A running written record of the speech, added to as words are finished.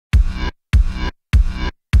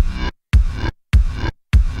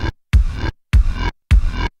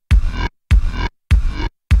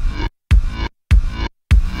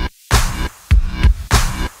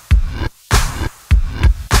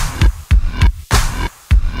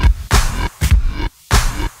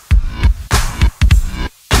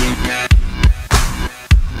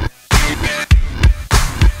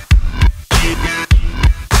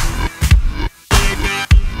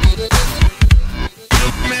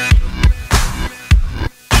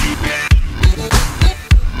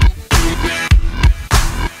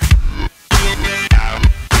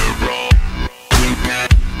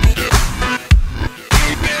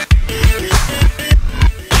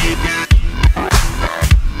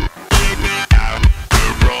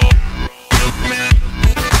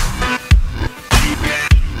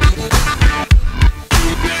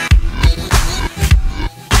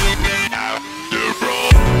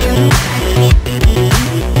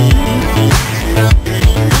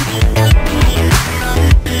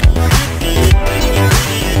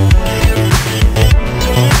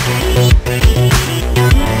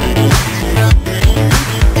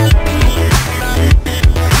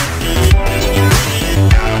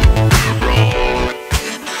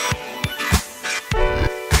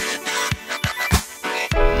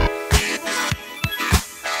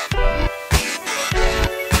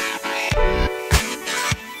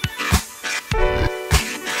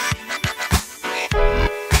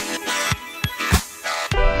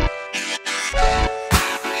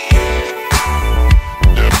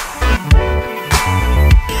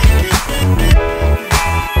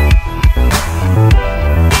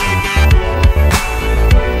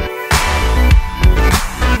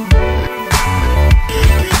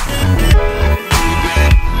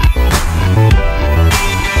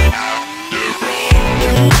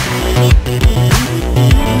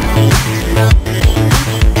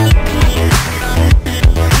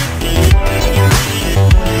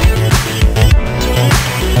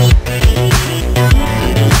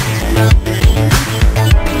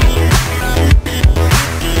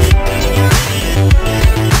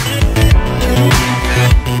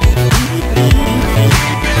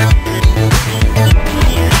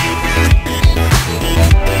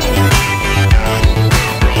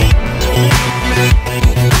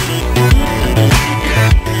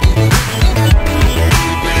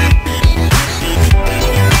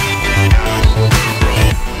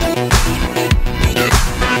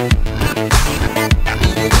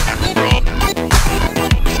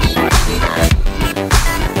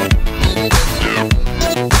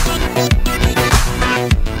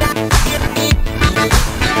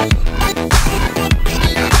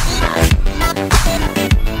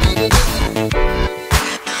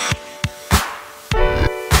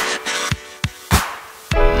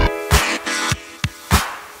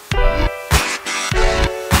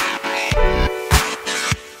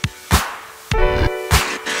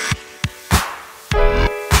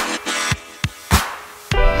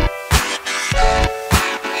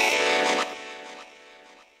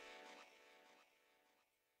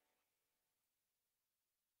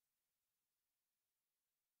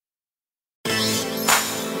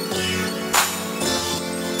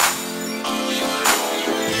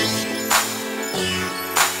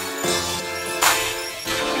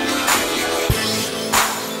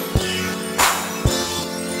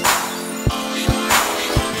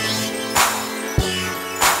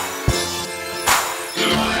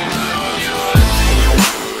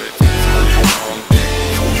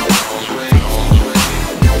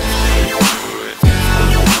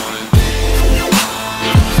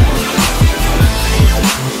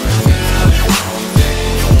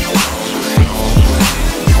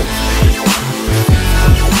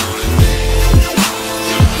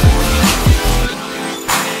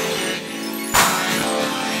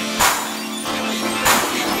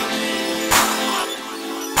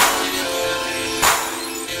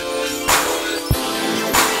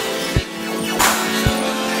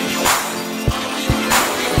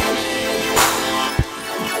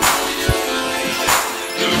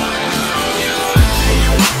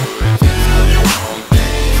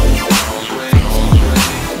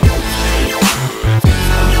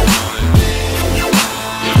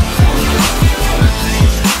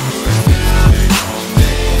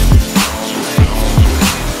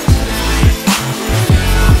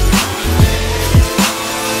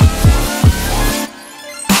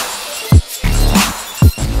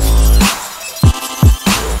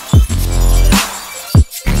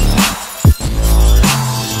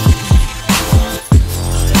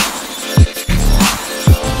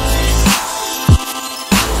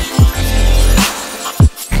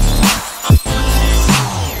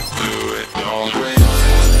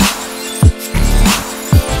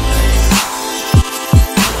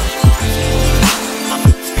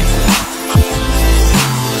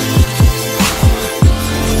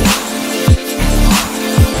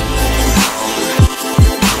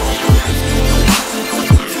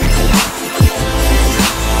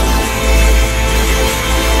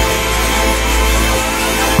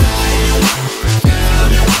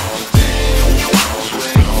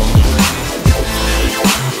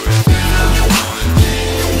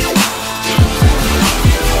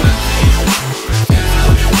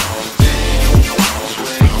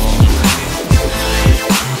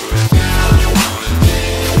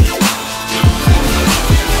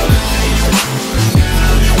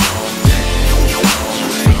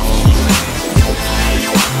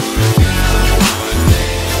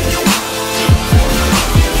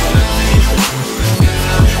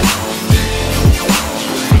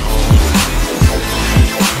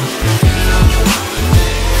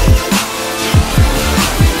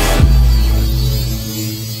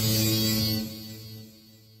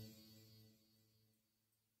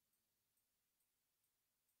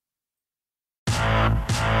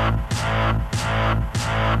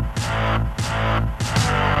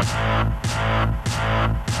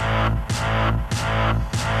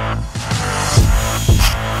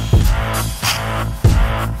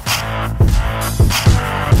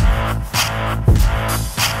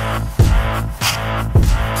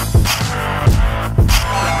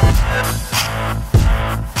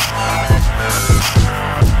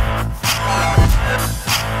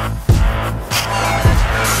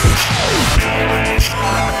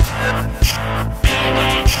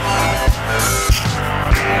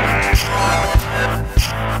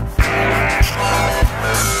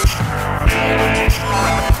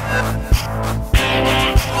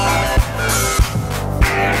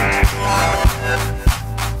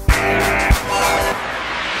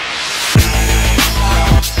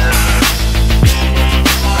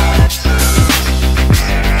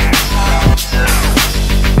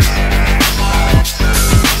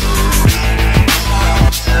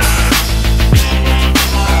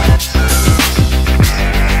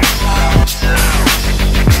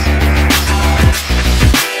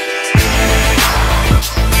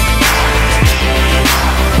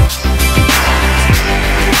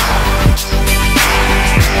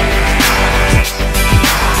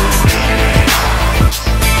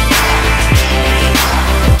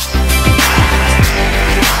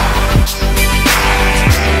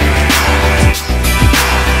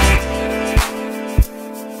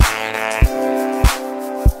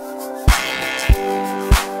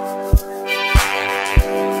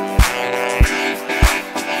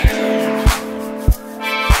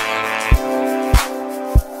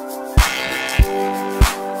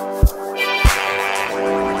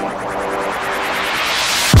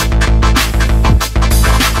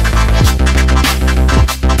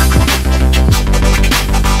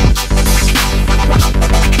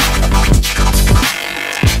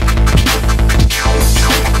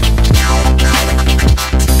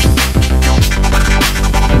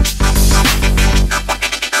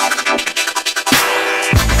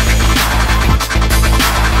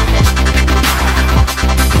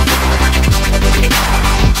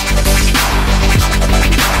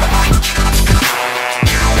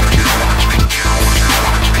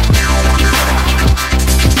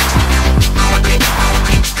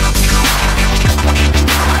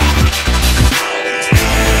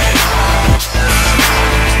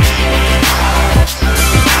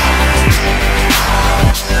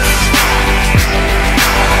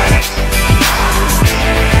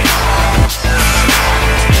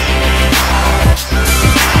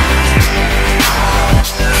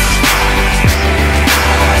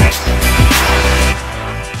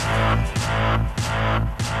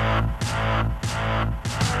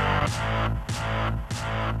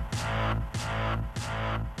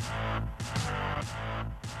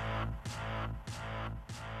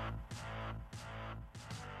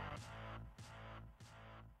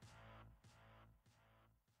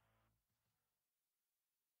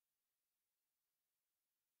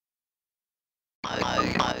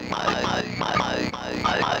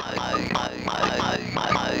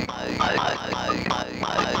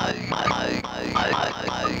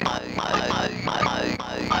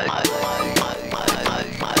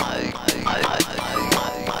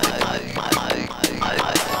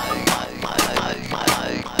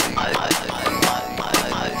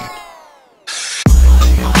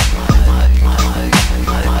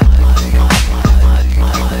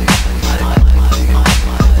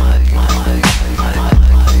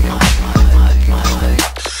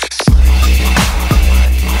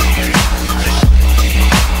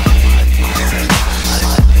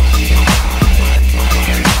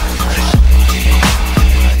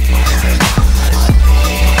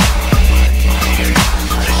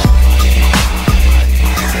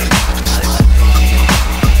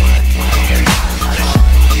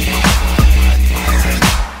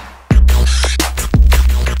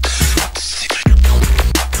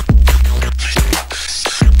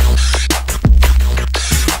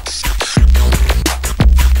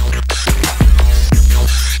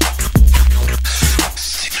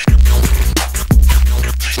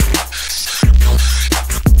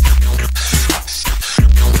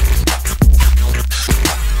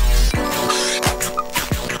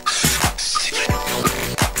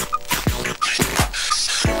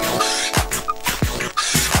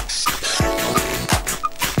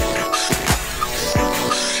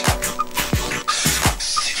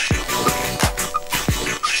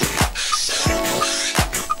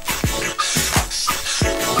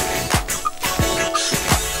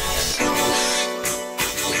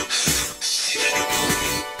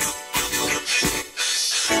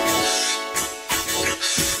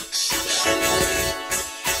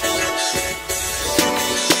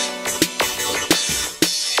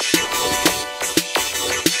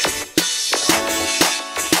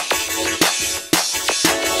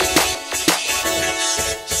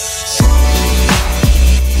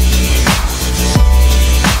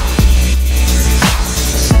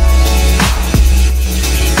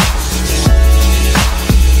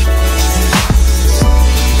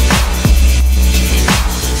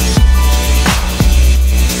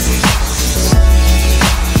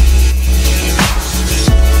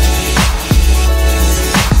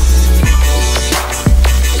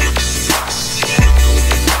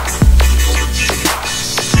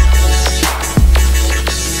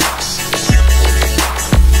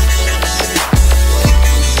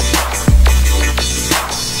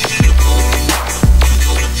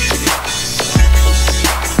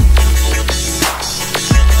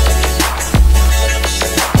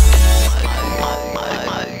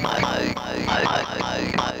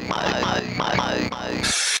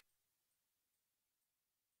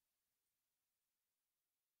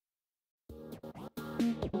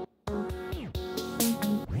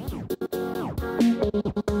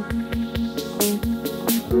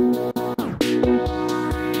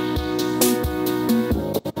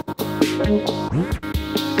It's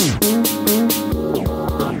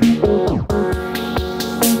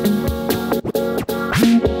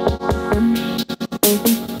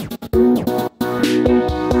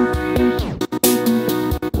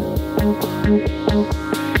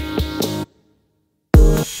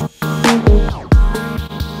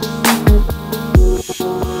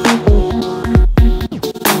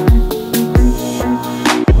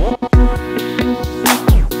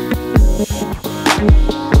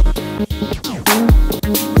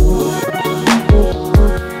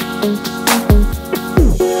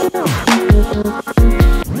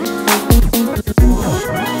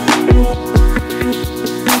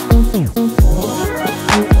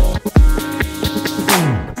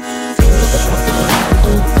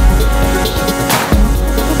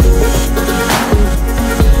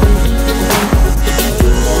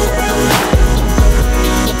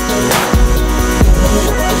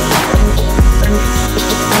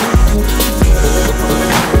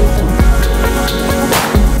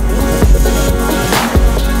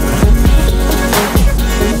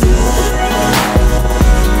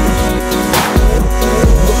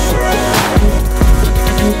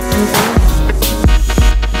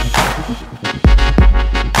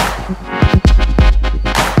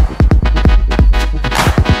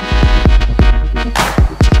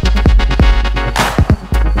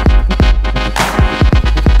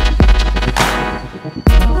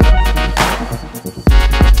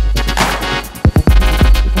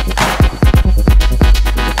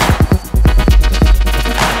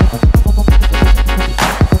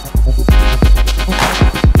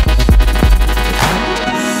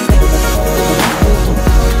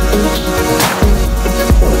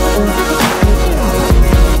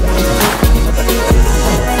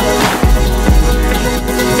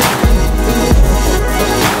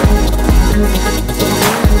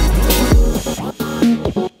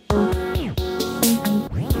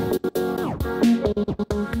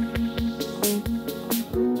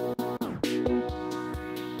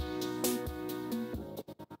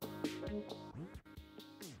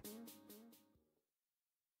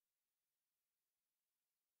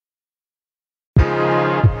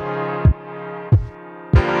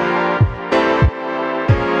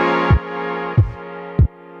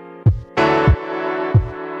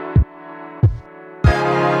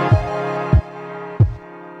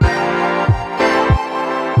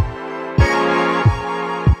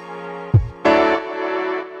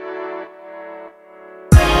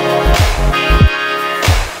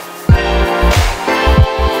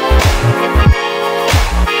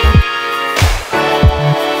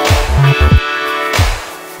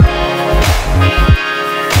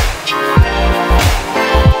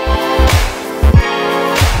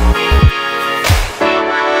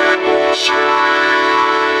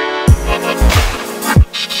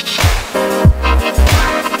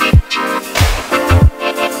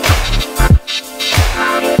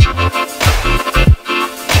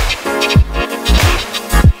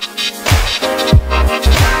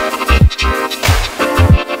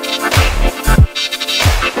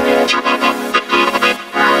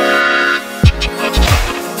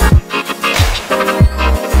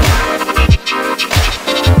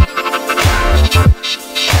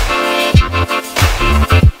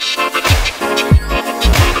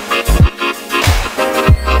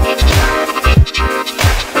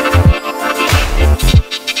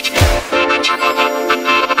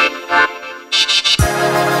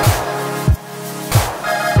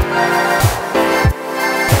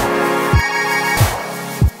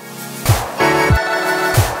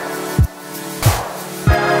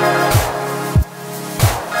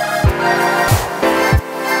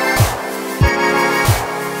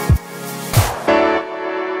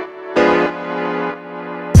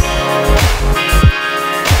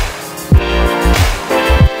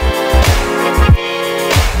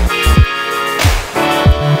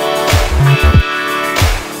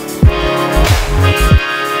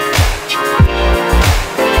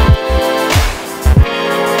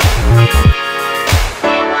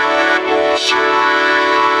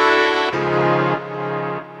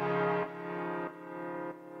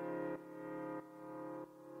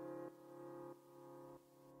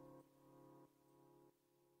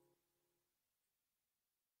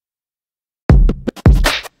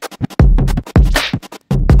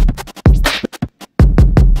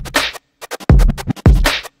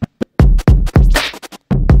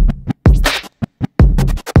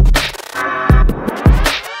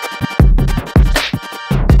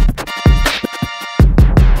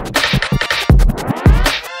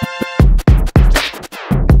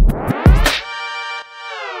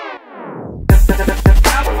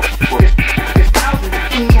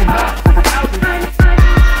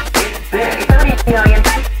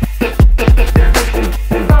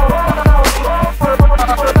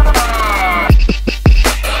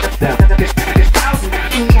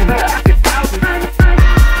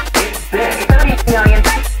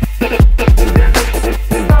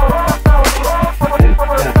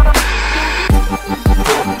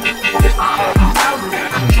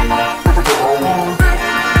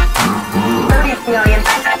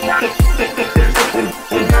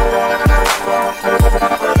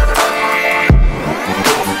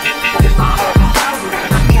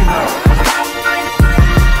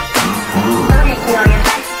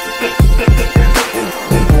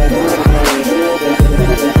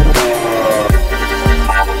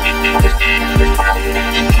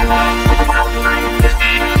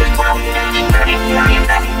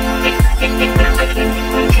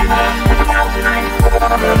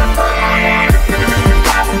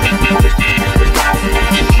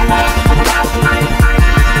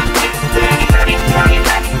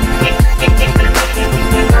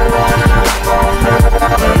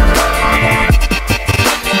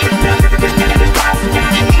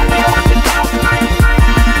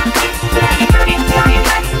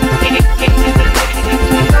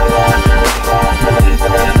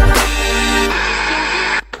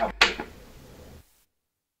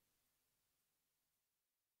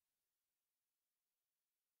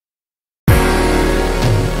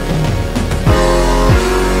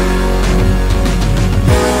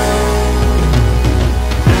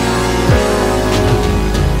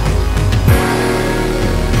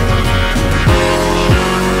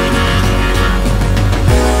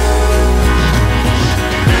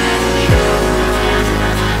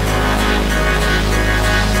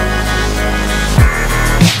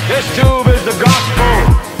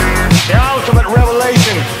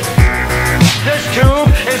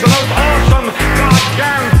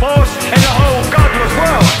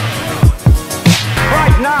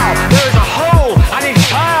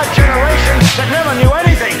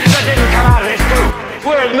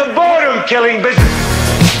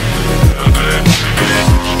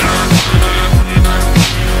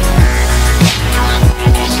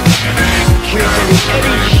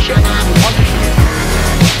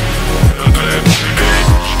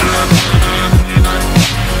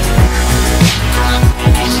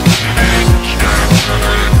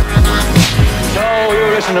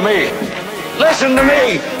listen to me. Listen to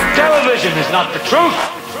me. Television is not the truth.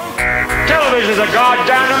 Television is a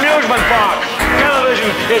goddamn amusement park. Television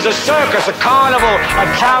is a circus, a carnival, a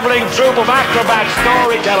traveling troupe of acrobats,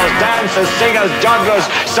 storytellers, dancers, singers, jugglers,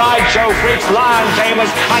 sideshow freaks, lion tamers,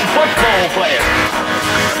 and football players.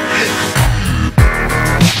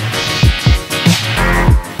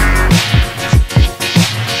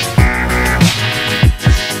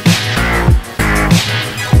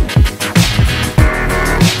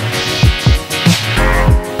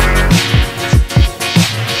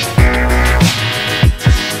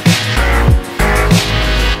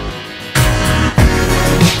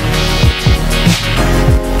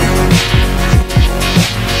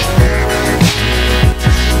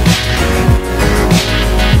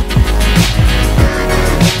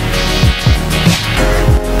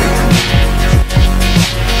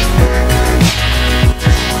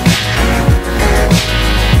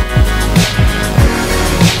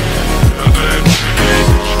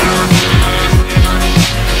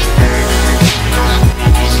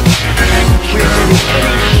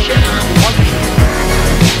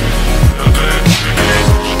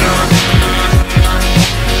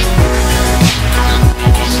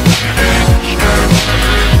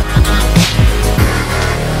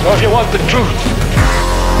 So if you want the truth,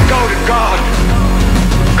 go to God.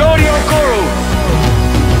 Go to your guru.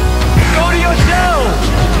 Go to yourself.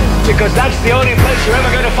 Because that's the only place you're ever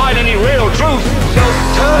going to find any real truth. So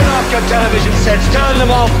turn off your television sets. Turn them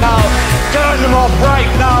off now. Turn them off right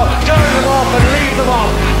now. Turn them off and leave them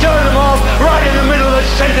off. Turn them off right in the middle of the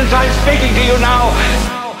sentence I'm speaking to you now.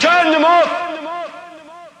 Turn them off.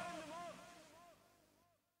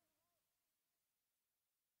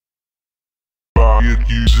 It,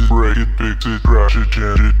 use it, break it, fix it, crash it,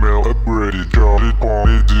 change it, melt, upgrade it, call it,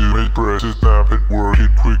 point it, do it, press it, snap it, work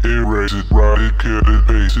it, quick erase it, write it, cut it,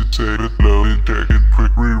 paste it, save it, load it, check it,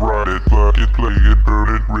 quick rewrite it, plug it, play it,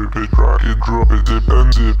 burn it, rip it, crack it, drop it, zip,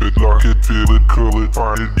 unzip it, lock it, fill it, call it,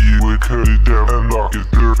 find it, view it, cut it down, unlock it,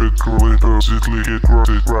 perfect, curl it, post it, click it,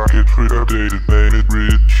 cross it, rock it, quick update it, name it,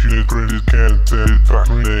 read it, tune it, print it, can it, send it,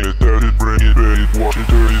 factory name it, start it, bring it, pay it, watch it,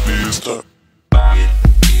 turn it, need it, stop. Buy it,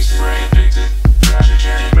 use it, rain, fix it. Trash it,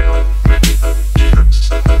 change it, mail it, rip it, up, dig it,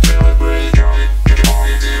 set it, mail it, break it, drop it, kick it, hold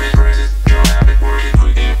it, do it, praise it, don't have it, work it,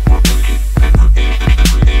 quick it,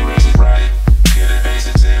 erase it, write it, get it,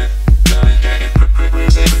 paste it, save it, done it, check it, quick,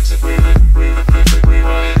 erase it, fix it, rip it, quick,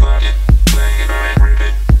 rewrite it, lock it, play it, burn it, rip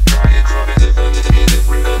it, drag it, drop it, zip it, zip it,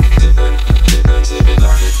 rip it, zip it, zip it, zip it,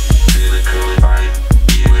 lock it, feel it, curl it, find it,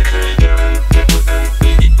 view it, cut it down, get with that,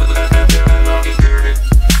 beat it, with that, down, lock it, curve it,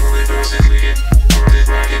 curl it, pass it, click it, burn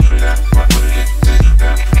it, rock it, print out, rock it,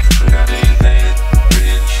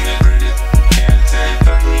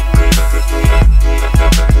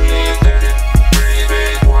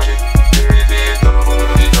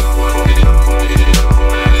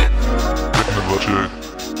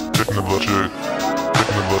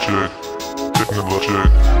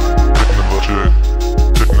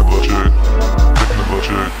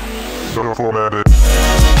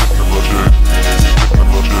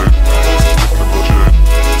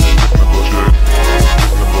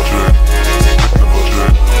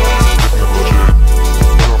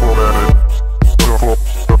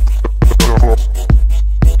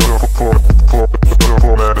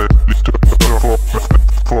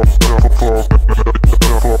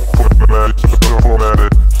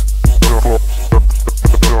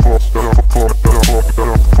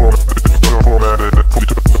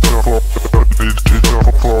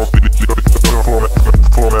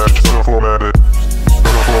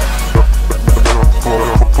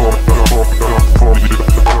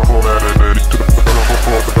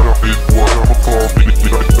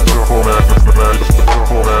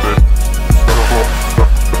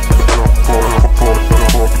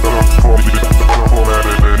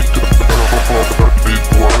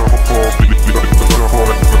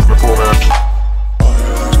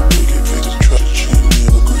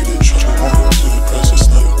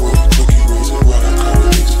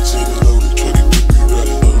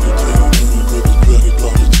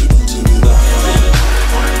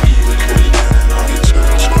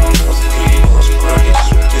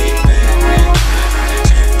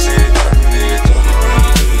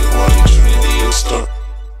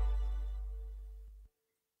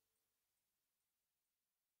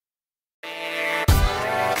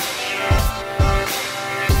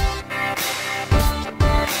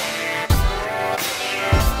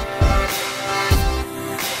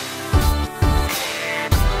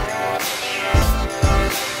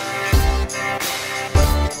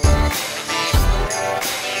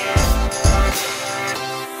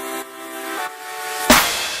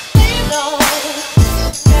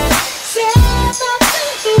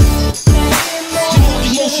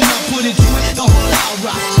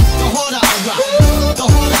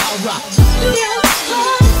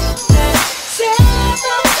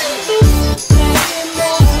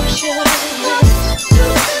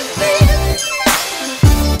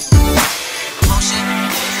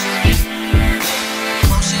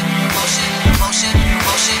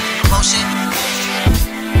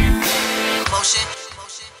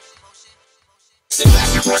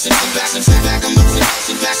 Sit back,